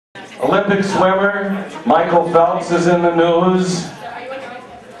Olympic swimmer, Michael Phelps is in the news.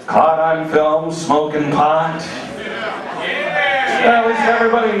 Caught on film, smoking pot. At least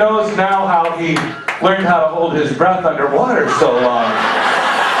everybody knows now how he learned how to hold his breath underwater so long.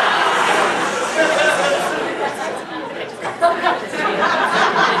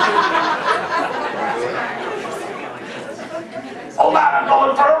 Hold on, I'm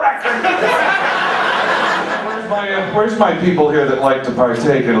going for a record. Where's my people here that like to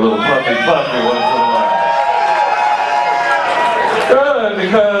partake in a little puppy once in a while? Good,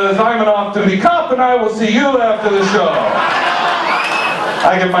 because I'm an off-duty cop and I will see you after the show.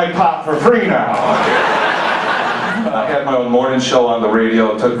 I get my pop for free now. I had my own morning show on the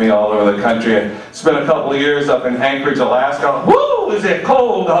radio. It took me all over the country. I spent a couple of years up in Anchorage, Alaska. Woo, is it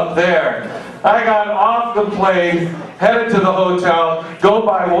cold up there? I got off the plane, headed to the hotel, go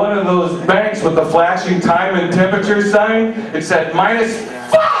by one of those banks with the flashing time and temperature sign. It said minus,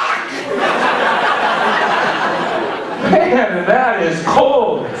 fuck! Man, that is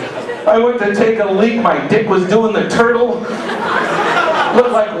cold. I went to take a leak, my dick was doing the turtle.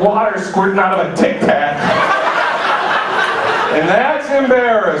 Looked like water squirting out of a Tic Tac. And that's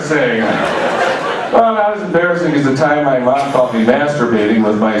embarrassing. Well, not as embarrassing as the time my mom caught me masturbating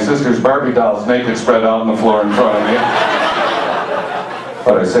with my sister's Barbie dolls naked spread out on the floor in front of me.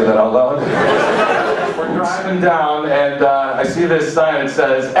 Thought I'd say that out loud. We're driving down and I see this sign that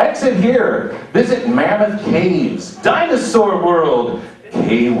says, "Exit here, visit Mammoth Caves, Dinosaur World,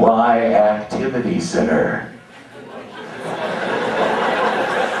 KY Activity Center."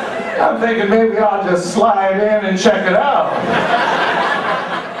 I'm thinking maybe I'll just slide in and check it out.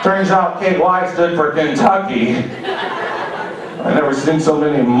 Turns out KY stood for Kentucky. I've never seen so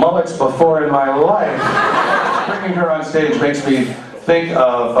many mullets before in my life. Bringing her on stage makes me think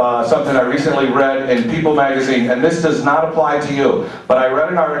of something I recently read in People magazine, and this does not apply to you, but I read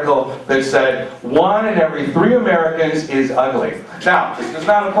an article that said 1 in every 3 Americans is ugly. Now, this does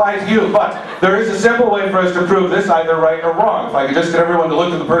not apply to you, but there is a simple way for us to prove this either right or wrong. If I could just get everyone to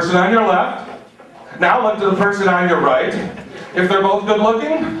look at the person on your left, now look to the person on your right. If they're both good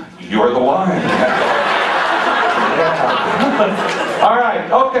looking, you're the one. All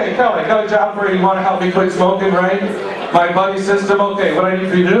right, okay, Kelly, got a job for you. You want to help me quit smoking, right? My buddy system, okay, what I need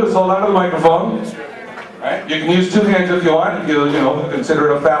for you to do is hold on to the microphone. All right, you can use 2 hands if you want, if you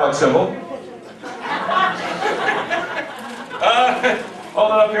consider it a phallic symbol.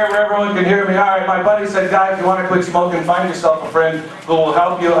 Hold it up here where everyone can hear me. All right, my buddy said, "Guy, if you want to quit smoking, find yourself a friend who will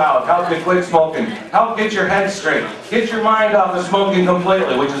help you out, help you quit smoking, help get your head straight, get your mind off of smoking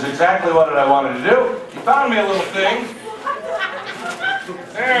completely," which is exactly what I wanted to do. You found me a little thing.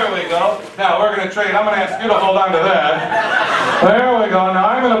 There we go. Now we're going to trade. I'm going to ask you to hold on to that. There we go. Now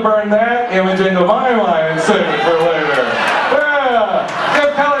I'm going to burn that image into my mind and save it for later. Yeah.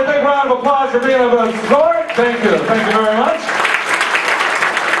 Give Kelly a big round of applause for being a sport. Thank you. Thank you very much.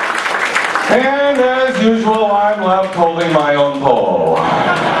 And as usual, I'm left holding my own pole.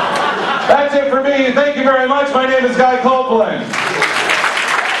 That's it for me. Thank you very much. My name is Guy Cole.